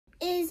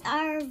is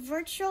our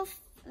virtual.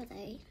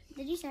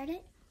 Did you start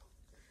it?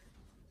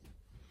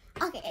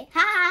 Okay.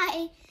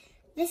 Hi.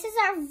 This is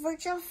our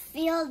virtual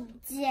field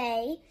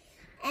day,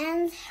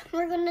 and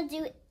we're gonna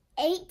do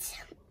eight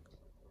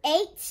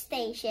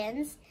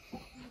stations.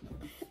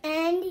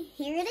 And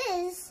here it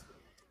is.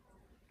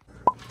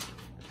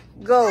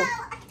 Go.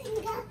 I'm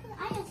gonna get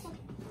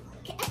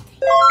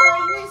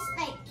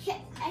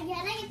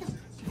the.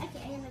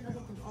 Okay, I'm gonna go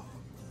get the ball.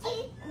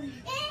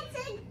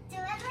 Do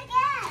it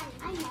again.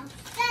 I know.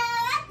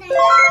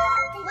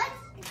 What?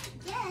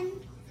 Again?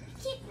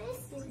 Keep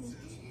missing.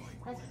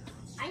 Okay.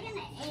 I'm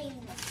gonna aim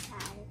this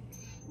time.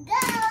 Go.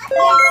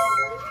 Yes.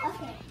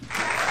 Okay.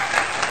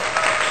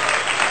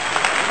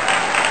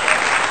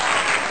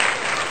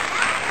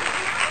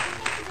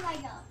 Where do I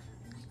go?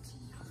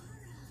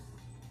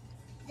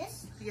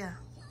 This? Yeah.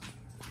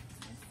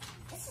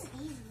 This is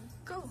easy.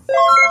 Go.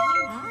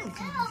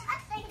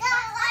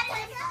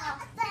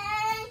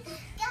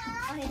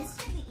 Okay, this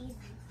should be easy.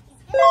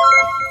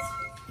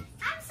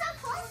 I'm so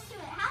close to it.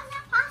 How is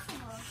that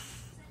possible?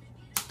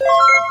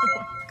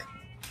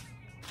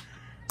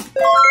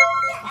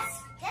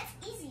 That's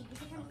easy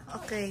because I'm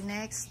close. Okay,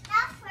 next.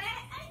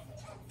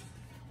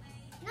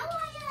 No, no.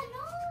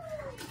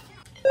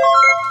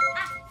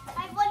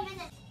 I have 1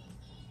 minute.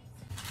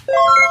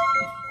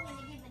 I'm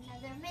gonna give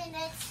another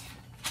minute.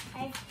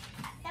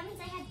 That means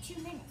I had 2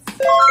 minutes.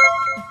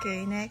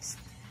 Okay, next.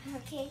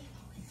 Okay.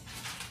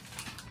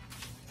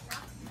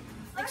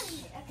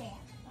 Okay.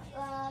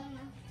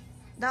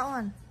 That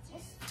one.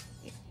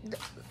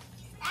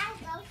 I'll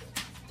go here.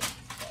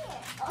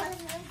 Oh, this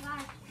is really far.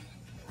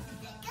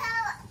 Go.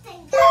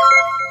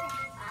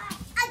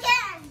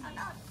 Again. Oh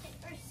no, it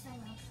hurts so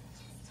much.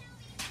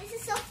 This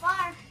is so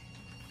far.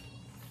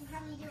 How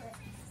do you do it?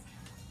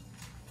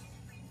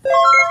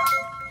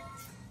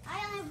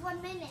 I only have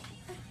 1 minute.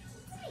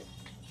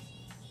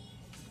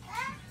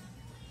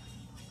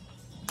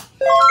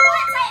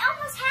 What? I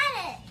almost had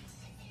it.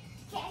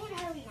 Okay, I'm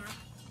gonna hurry now.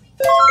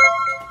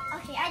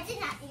 Okay, I did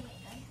not do it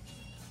good.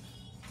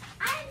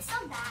 I'm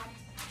so bad.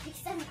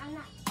 Because I'm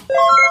not.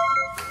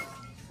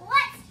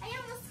 What? I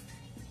almost.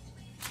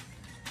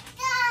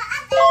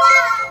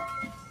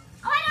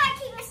 Why do I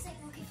keep missing?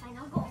 Okay, fine.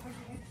 I'll go over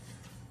here.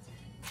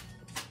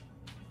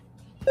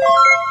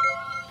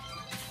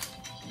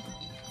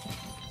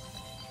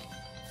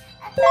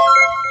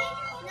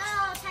 No,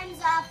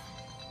 time's up.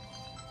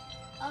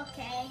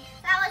 Okay,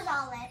 that was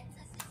all it.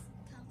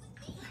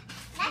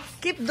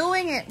 Next, Keep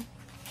doing it.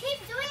 keep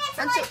doing it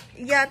till Until,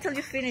 yeah, till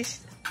you finish.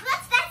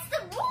 that's the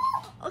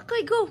rule.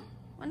 Okay, go.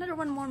 Another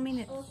 1 more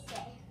minute.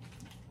 Okay.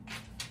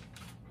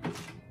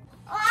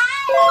 Oh,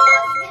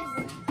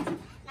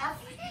 that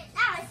was good.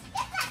 Now it's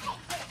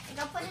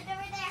go put it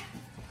over there.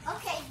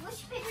 Okay, which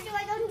paper do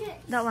I go to?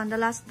 That one, the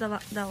last, that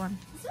one.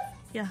 This one?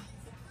 Yeah.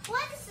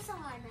 What is this one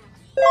now?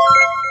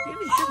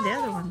 Maybe you should the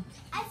other one.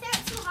 I threw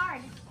it too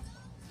hard.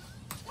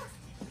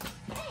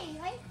 Hey,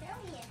 why are you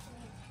throwing it to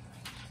me?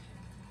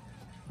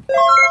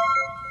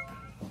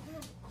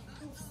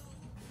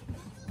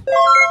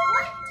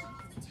 What?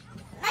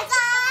 I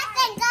go.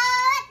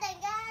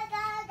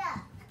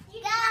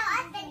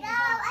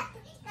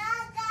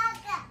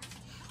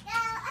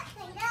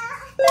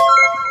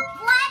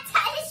 What?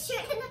 I just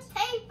shoot in the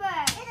paper.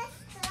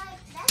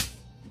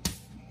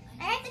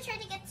 I have to try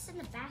to get this in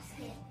the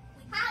basket.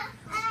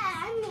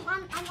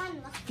 I'm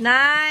one left.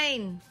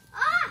 9,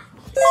 Ah!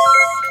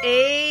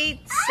 8,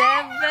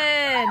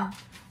 7.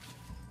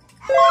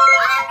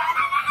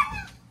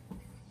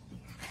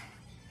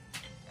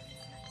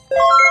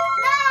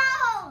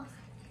 No!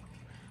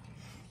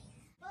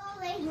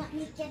 Bowling, let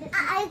me get it.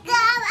 I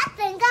go, up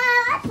and go,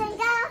 up and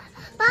go.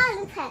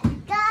 Bowling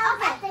pin. Go,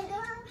 up and go.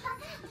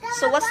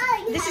 So what's,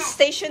 this is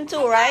station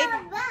 2, right?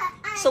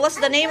 So what's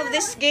the name of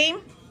this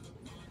game?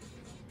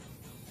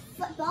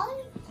 Foot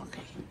bowling?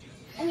 Okay.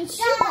 I mean,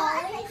 shoe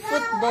bowling.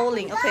 Foot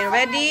bowling. Okay,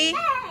 ready? Go,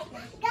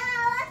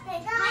 up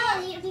and go.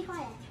 Maya, you be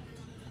quiet.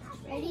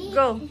 Ready?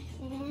 Go.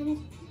 And...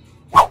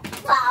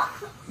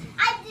 Whoa!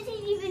 I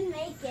didn't even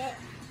make it.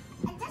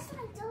 I just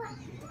want to do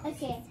it.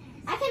 Okay.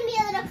 I can be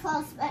a little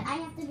close, but I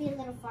have to be a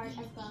little far as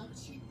well.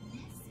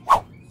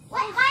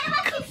 Wait, why do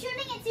I keep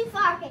shooting it too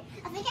far? Okay,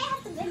 I think I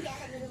have to bend it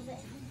a little bit.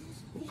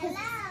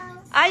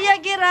 Hello? Aya,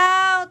 get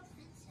out!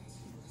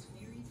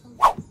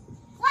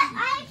 What?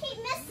 I keep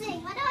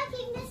missing. Why do I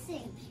keep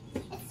missing?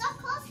 It's so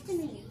close to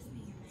me.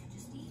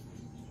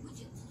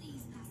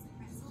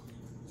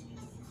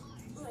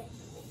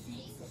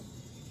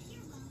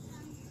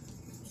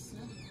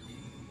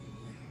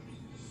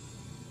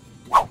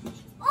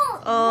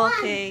 Oh,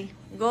 Okay,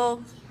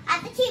 go. I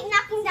have to keep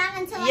knocking down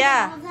until I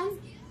get all of them?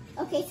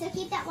 Okay, so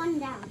keep that one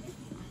down.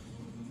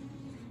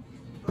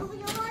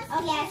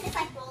 Okay, it's just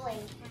like bowling.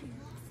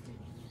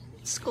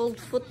 It's called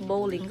foot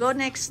bowling. Go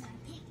next.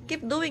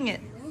 Keep doing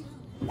it.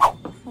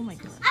 Oh my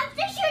god. I'm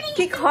just shooting.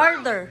 Kick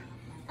harder.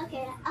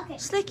 Okay, okay.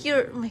 It's like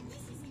you're...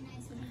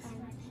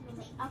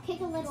 I'll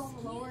kick a little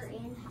lower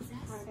and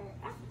harder.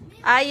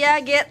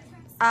 Aya, get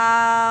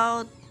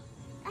out.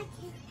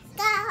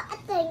 Go, I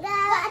think, go.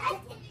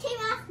 Team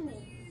off me.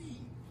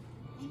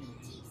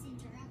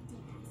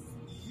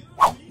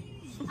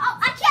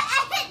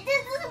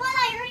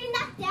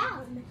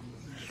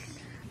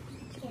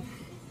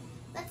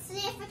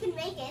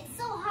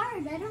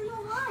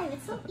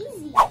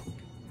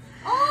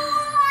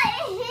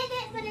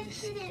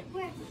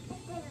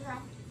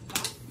 like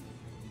this.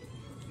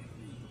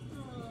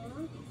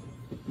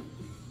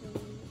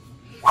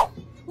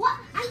 What?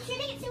 I'm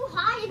shooting it too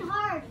high and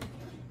hard.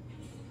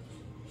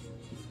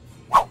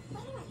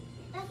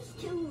 That's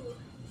too.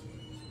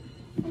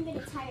 I'm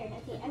getting tired.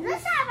 Okay, and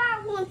let's have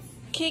our one.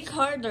 Kick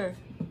harder.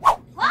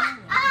 What?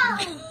 Oh!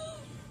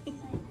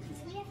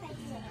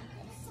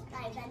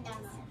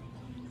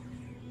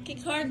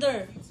 Kick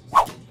harder.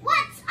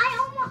 What? I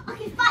almost.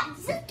 Okay, fine.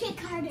 Just kick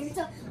harder,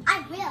 so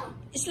I will.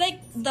 It's like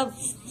the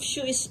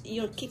shoe is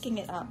you're kicking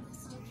it up.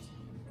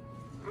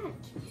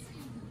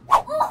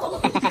 Oh,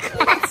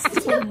 that's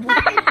too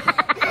hard.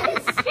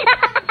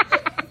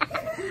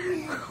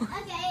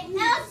 Okay,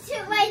 now it's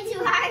way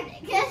too hard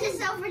because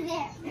it's over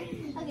there.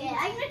 Okay,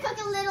 I'm gonna cook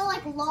a little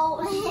like low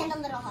and a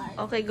little hard.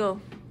 Okay,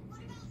 go.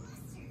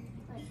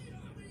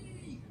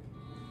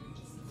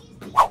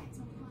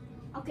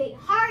 Okay,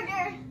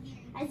 harder,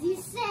 as you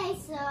say.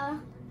 So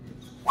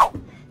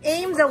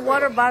Aim the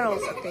water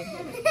bottles. Okay.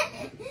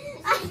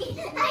 I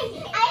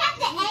have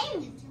to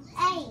aim.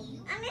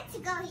 I'm meant to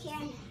go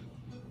here.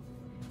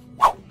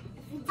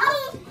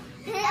 Oh,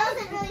 that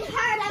wasn't really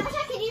hard. I wish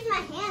I could use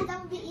my hands. That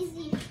would be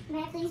easy. But I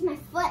have to use my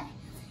foot.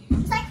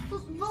 It's like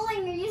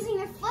bowling. You're using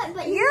your foot,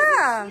 but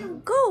Yeah,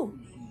 go.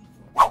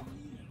 why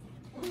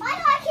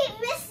do I keep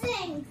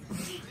missing?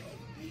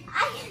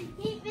 I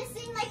keep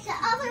missing like the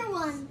other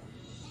one.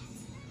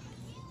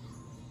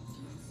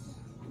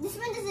 This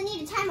one doesn't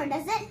need a timer,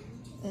 does it?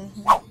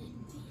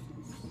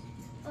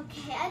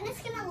 Okay, I'm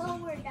just gonna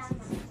lower down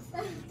my.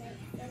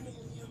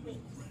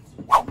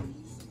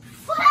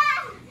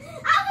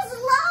 I was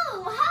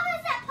low. How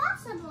is that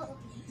possible?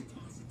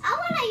 I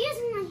want to use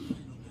my.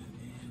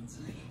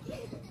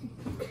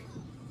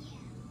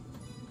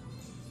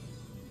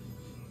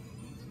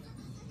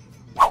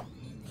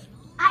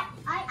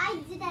 I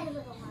did that a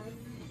little hard,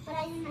 but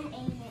I didn't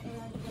aim it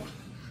really good.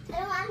 I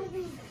don't want to.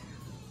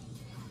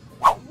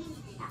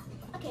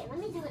 Okay, let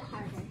me do it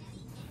harder.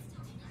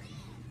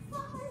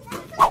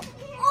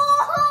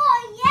 Oh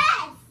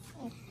yes!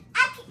 I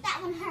kicked that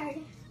one hard.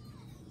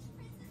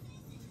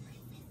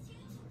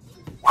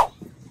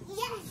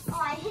 Yes! Oh,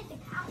 I hit the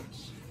couch.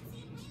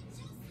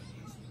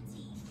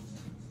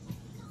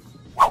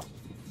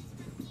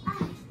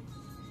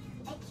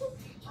 I keep.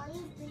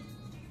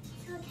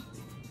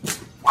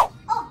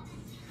 Oh,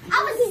 I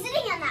was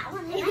sitting on that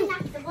one and I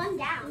knocked the one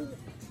down.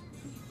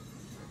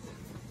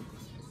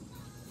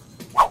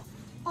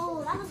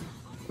 Oh, that was.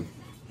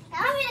 Now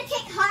I'm gonna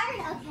kick hard.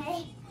 Okay,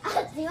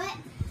 I'll do it.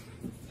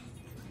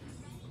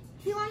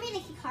 If you want me to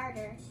kick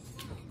harder.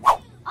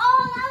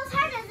 Oh, that was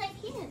hard as I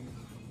can.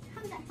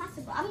 How is that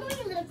possible? I'm going a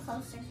little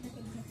closer so I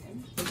can hit him.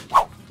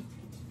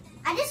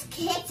 I just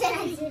kicked and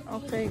I did.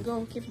 Okay,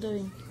 go. Keep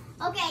doing.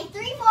 Okay,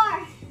 3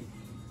 more.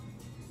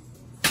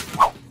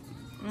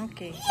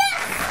 Okay.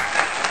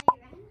 Yes!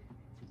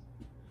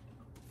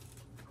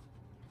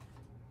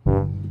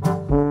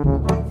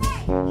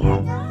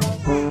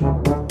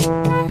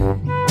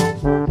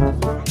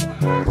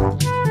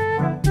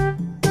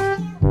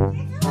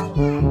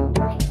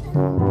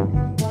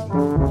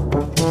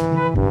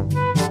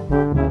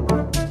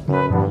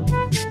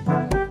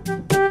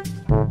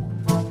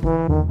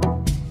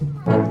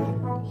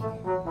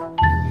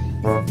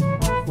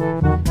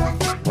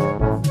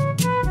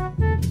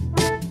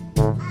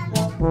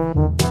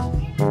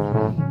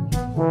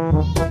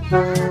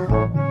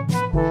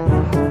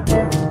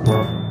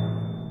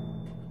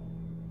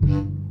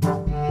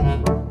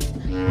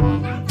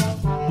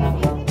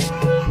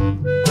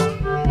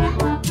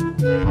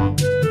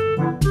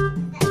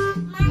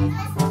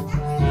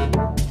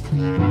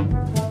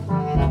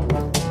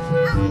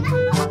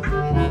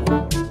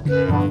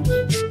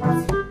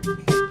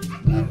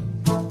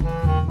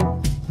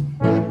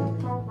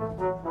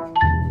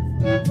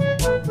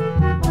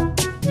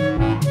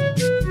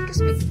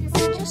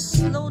 Just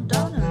slow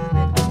down a little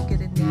bit when you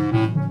get in there.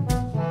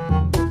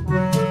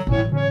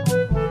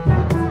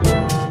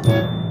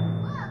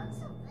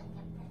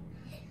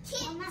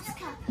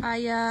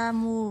 Aya,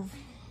 move.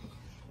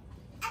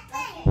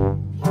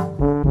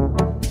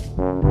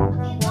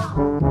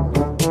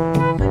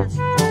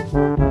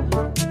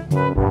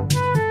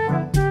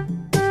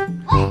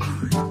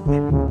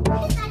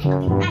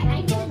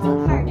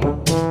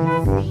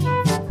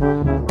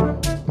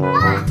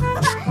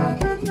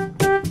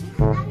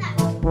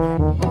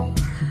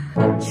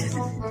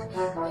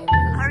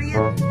 Hurry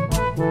up.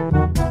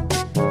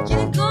 Get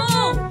it, go!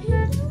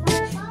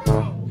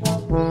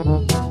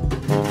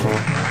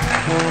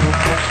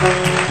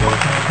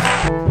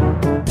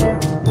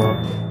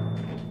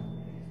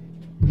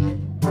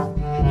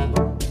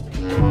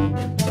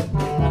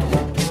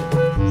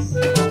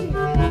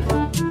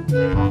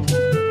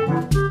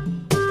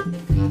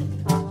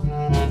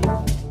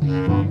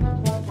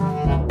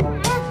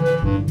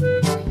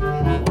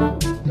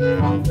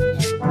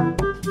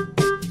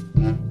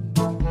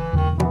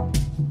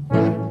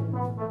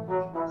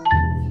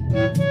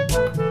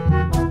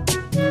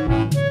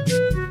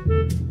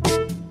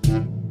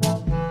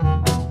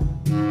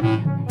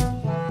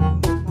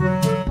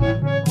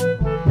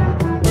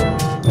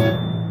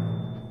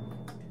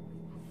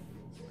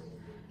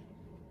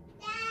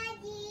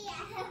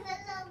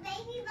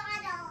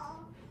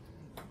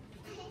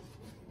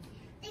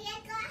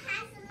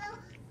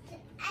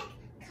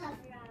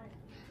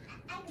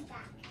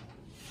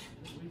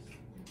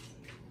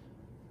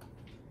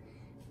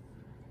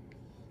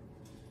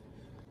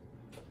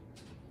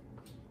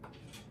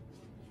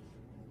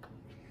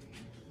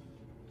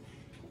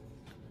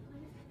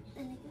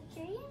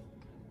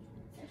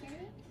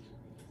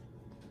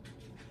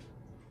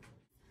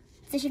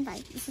 Station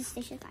 5. This is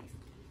Station 5.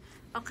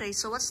 Okay,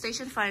 so what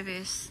Station 5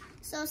 is?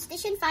 So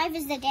Station 5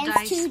 is the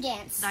dance to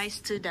dance. Dice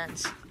to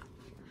dance.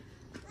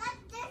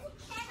 Okay.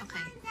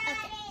 Okay.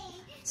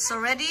 So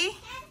ready?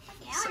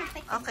 Yeah, I wanna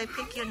pick it. Okay,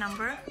 pick your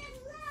number.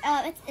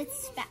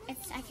 It's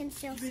I can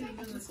still see.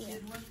 I can see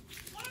it.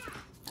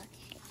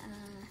 Okay.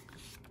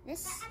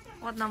 This.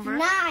 What number?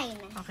 9.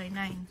 Okay,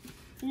 9.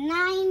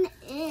 9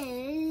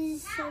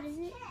 is what is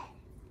it?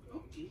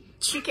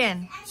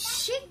 Chicken.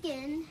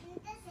 Chicken.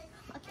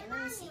 Okay,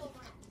 let me see.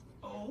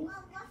 Oh.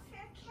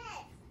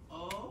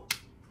 Oh.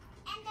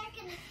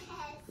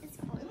 Let's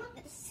go with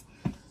this.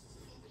 I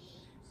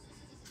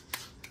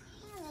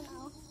don't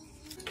know.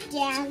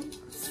 Dance.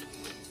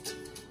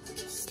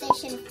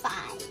 Station 5.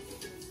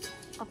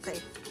 Okay.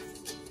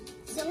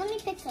 So let me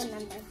pick a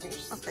number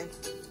first. Okay.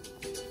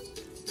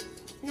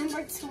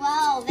 Number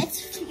 12.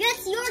 It's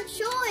your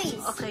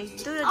choice. Okay.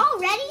 Do it.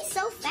 Already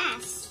so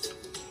fast.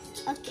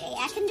 Okay,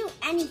 I can do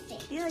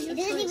anything. Yeah, your it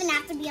doesn't choice. even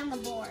have to be on the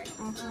board.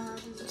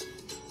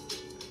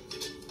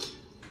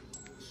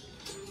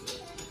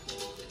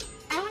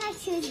 I want to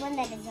choose one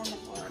that is on the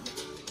board.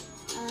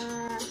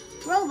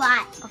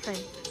 Robot. Okay.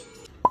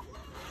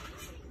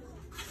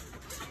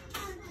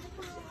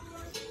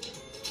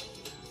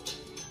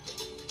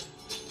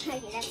 Okay,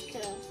 that's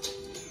cool.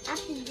 I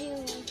have to do.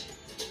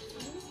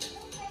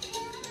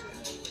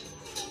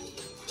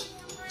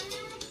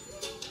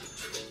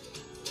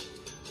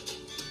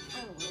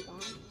 Oh my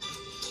god.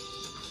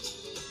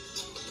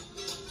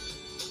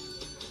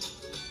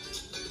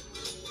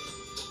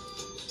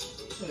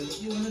 So what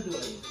you want to do?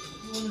 What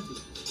you want to do?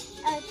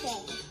 Okay,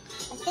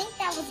 I think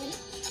that was it.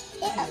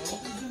 Okay.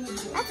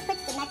 Let's pick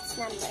the next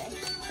number.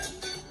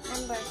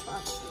 Number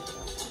 12.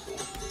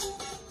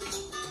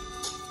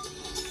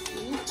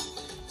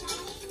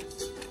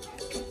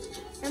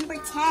 Number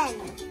 10.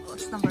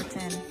 What's number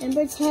 10?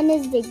 Number 10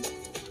 is the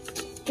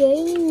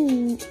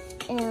game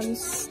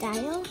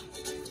style.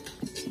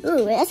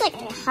 Ooh, that's like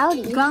a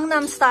howdy.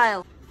 Gangnam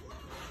Style.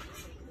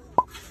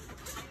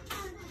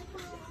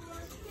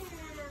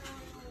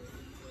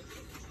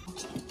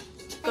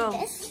 Go.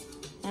 Like this?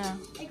 Yeah.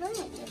 They're going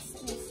like this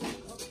in a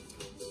circle.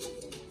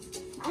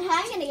 I'm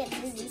gonna get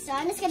dizzy, so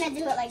I'm just gonna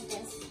do it like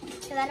this.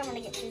 Because I don't want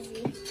to get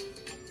dizzy.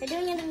 They're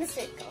doing it in a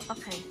circle.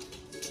 Okay.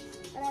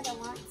 But I don't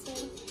want to.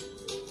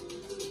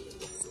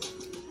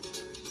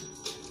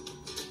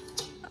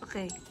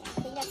 Okay. I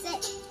think that's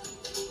it.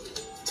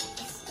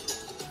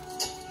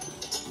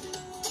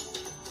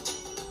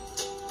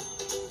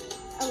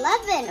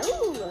 11.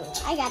 Ooh,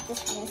 I got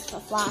this one for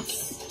floss.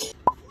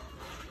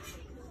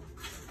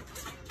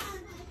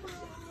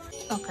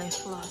 Okay,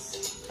 floss.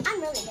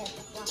 I'm really good at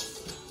the floss.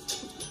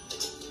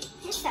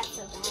 It's not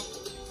so bad.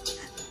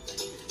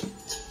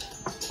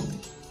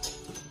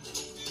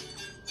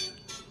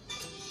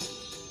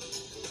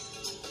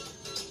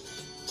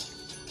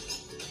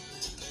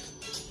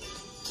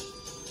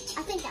 I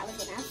think that was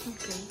enough.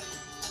 Okay.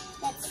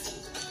 Let's see.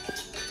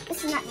 This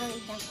is not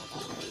really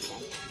simple.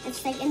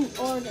 It's like in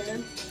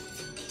order.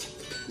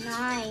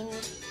 9.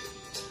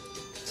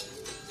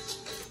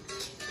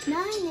 9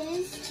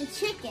 is the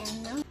chicken,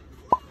 no?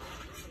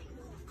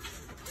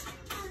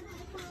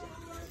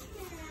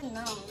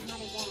 No, not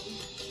again.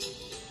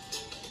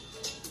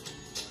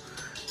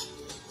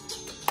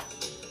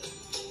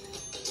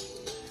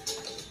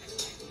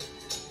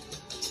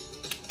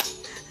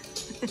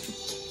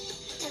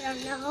 I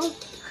don't know.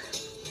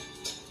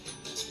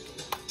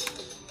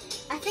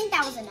 I think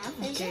that was enough.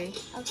 Is Okay. it?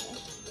 Okay.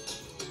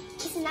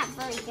 This is not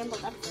very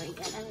jumbled up very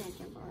good. I'm gonna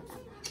jumble it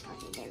up.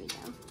 Okay, there we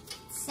go.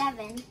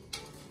 7.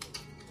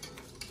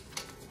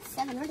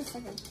 7. Where is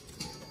 7?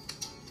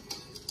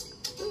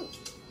 Ooh,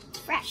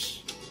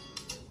 fresh.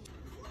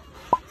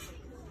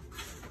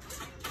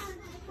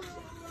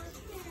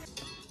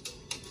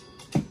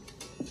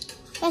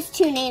 That's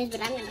 2 names,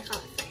 but I'm gonna call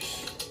it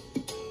fresh.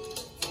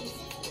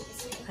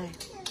 Okay.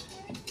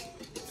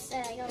 So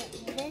I go like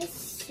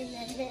this and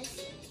then this.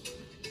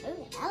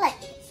 Ooh, I like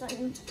this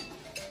one.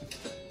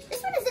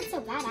 This one isn't so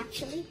bad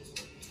actually.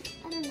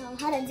 I don't know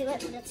how to do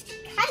it, but it's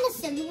kind of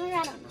similar.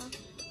 I don't know.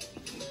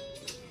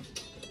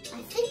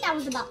 I think that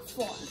was about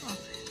 4.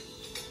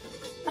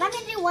 But I'm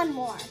gonna do one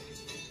more.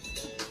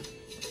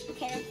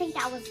 Okay, I think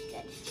that was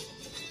good.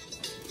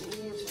 I'm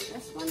gonna put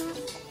this one up.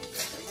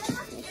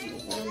 This is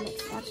a little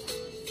mixed up.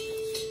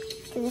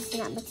 Because this is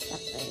not mixed up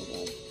very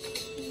good.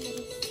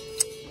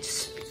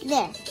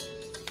 There.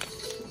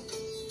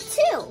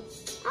 2.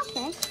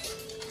 Okay.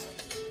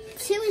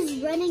 2 is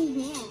Running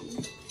Man.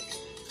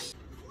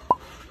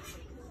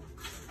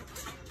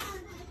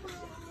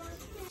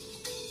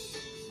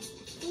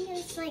 I think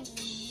it's like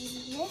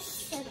this.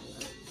 I don't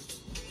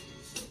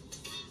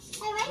know.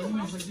 What do you mean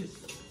like this?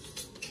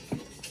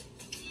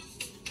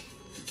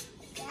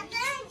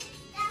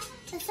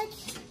 It's like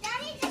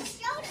Daddy just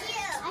showed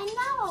you. I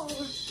know.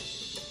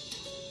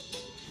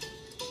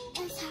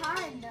 It's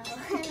hard though.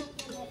 I don't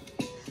get it.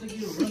 It's like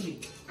you're running.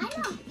 I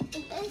know.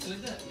 It is.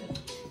 Like that,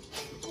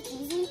 yeah. It's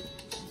easy.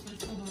 It's like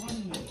called a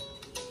running man.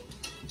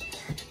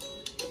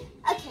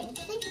 Okay, I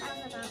think that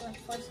was about like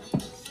 4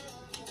 seconds.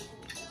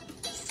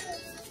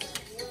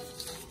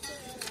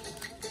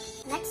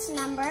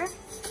 number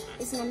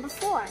is number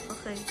 4.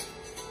 Okay.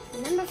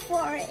 Number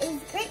 4 is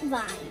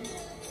grapevine.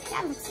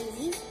 That looks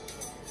easy.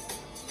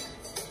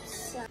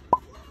 So,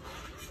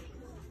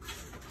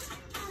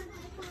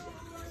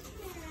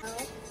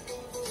 okay,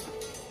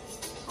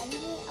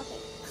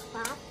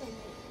 clap and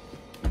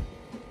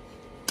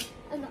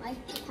oh no, I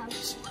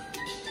couch.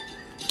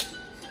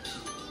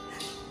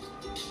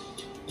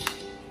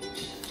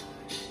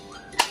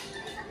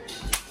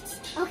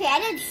 Okay, I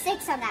did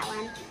 6 on that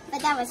one,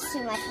 but that was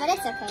too much, but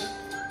it's okay.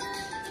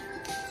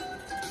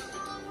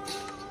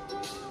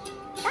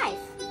 5.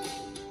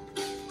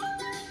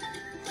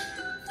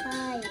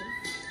 5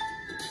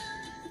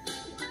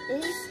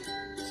 is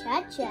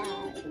cha-cha.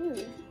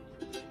 Ooh.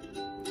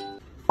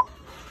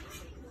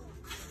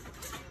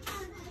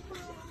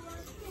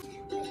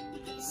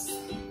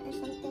 Or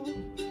something.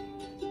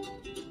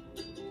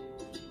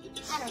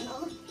 I don't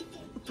know.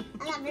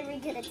 I'm not very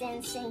good at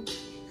dancing.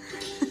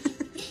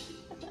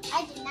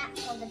 I did not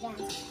go to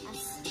dance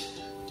class.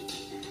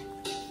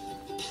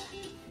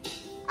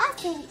 I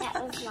think that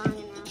was long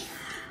enough.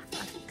 I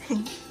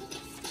think.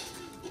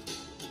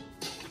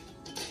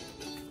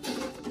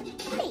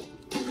 Hey.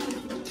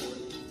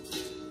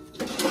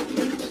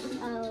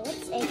 Oh,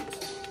 it's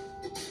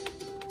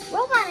 8.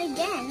 Robot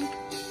again.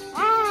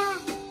 Ah.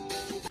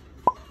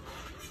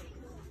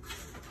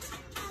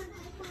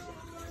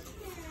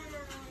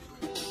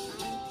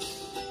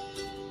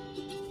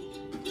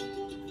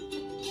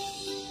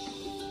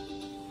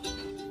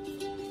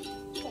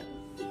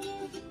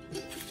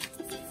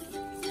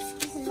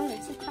 Only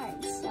 2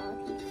 cards, so I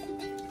can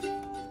pick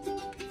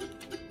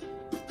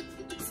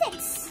 6.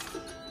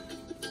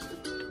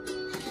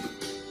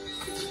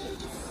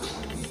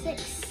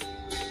 6.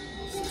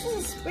 6 is a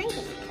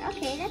sprinkler.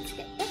 Okay, that's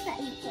good. That's not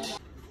easy for that.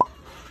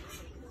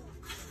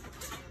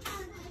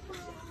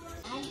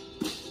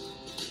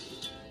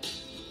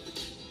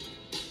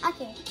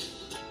 Okay.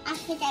 I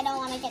think I don't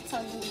want to get so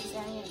loose. So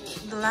I'm gonna do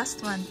it. The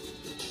last one.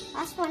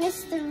 Last one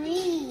is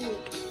 3.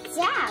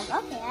 Zag.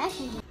 Okay, I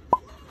can.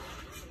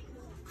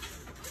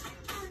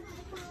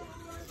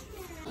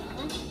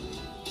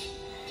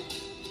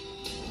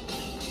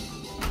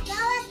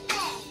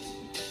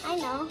 I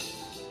know.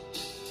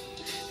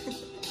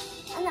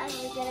 I'm not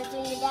really good at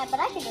doing that, but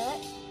I can do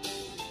it.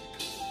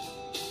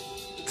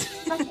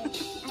 Okay,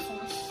 that's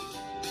enough.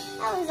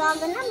 That was all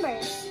the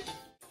numbers.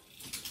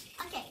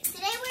 Okay,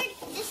 today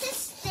this is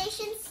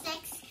station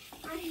 6,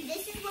 and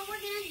this is what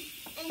we're gonna,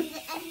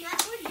 and what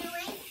we're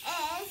doing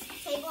is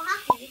table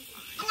hockey.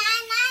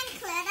 And I'm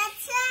Clara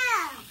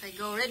too. Okay,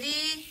 go.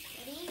 Ready?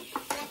 Ready?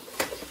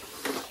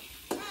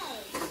 Go.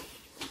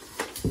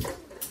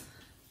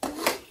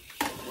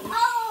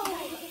 Oh!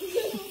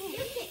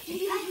 You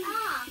cut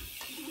off.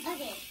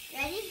 Okay,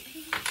 ready?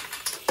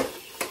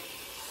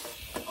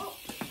 Oh,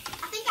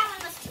 I think that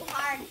one was too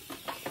hard.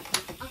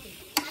 Okay,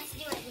 let's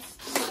do it this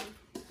time.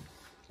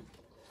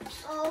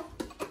 Oh,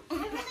 I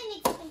really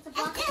need something to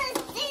block it.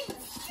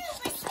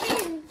 Super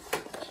spin.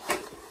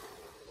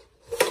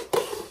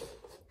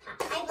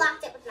 I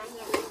blocked it with my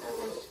hand.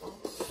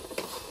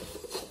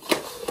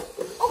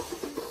 Oh,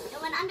 it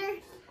went under.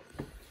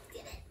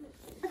 Get it.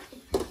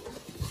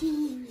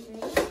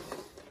 Ready?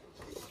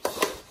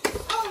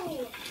 Oh,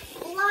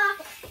 block.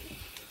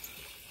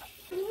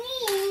 Me.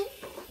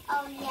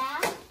 Oh, yeah.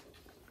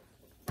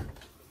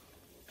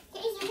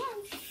 Okay, use your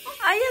hands.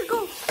 Aya, go.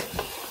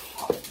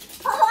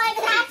 Oh, I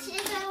catch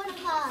it. I would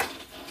have gone.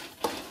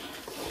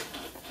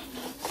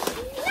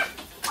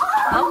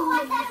 Oh, I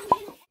thought I was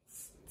gonna-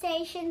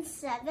 Station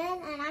 7,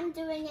 and I'm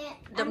doing it.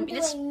 I'm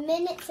doing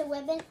minute to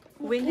win it.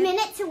 Win it?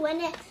 Minute to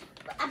win it.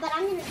 But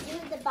I'm gonna do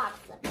the box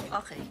flip.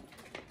 Okay.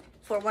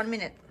 For 1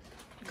 minute.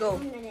 Go.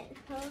 1 minute.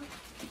 Huh?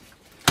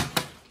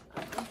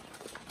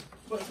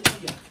 What's it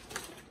here?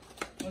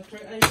 Let's try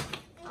ice.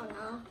 Oh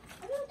no.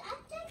 I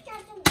think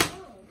I don't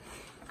know.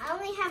 I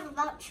only have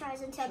about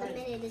tries until the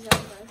minute is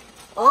over.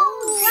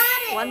 Oh,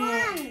 Got it! one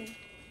more. One.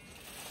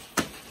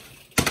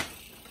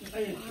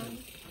 Ice.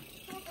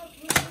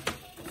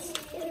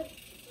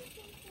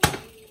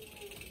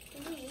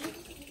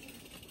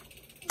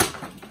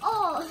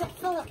 Oh, it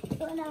fell up,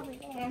 went over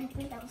there. I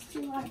think that was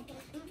too hard.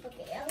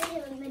 Okay, I only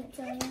have a minute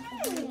till I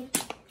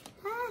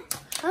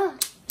Oh.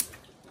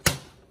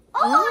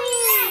 Oh,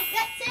 yeah!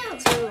 Got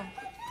 2.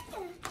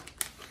 2.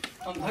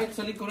 Ang height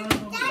sa likuran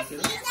ng mga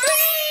sila. 3!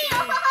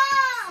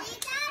 Oh!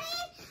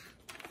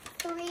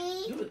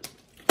 3. Do it.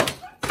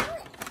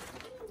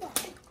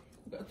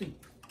 Gati.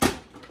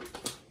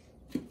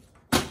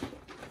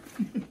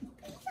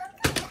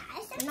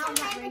 Not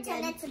very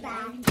good. It's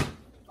bad.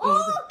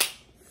 Oh!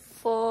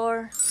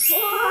 4. 4.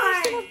 Still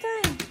have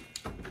time.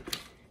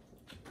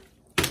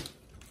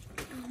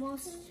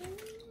 Almost.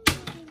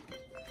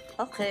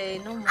 Okay,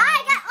 no more. I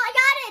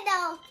got it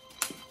though.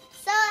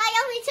 So I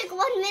only took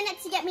 1 minute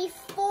to get me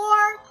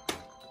 4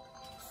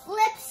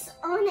 flips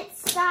on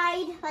its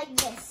side like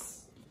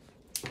this.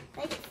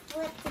 Like it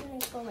flipped and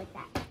then go like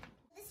that.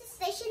 This is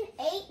station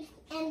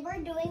 8 and we're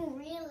doing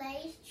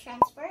relay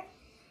transfer.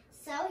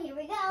 So here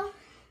we go.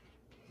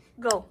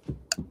 Go.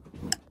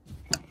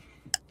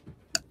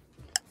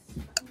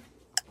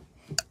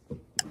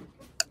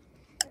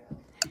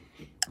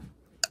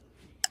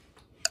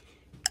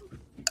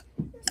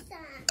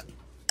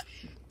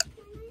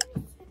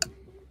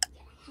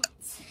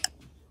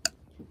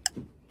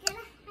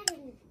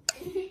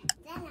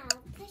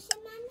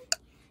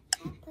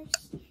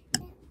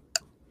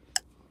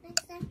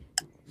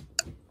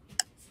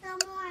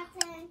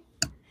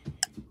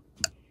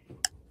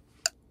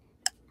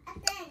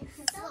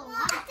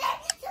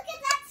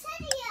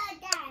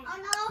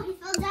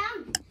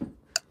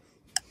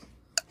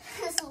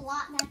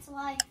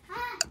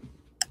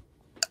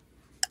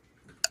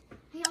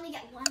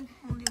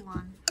 Only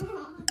one. Your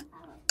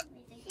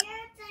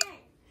turn.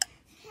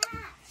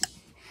 Catch.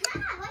 Ha!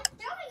 Why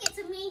throwing it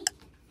to me?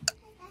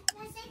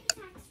 Let's take the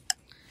catch.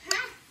 Ha!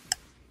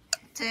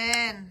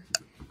 10,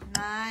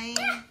 9,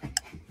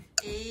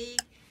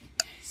 8,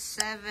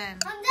 7, I'm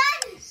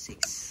done.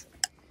 6.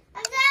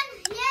 I'm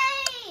done. Yay!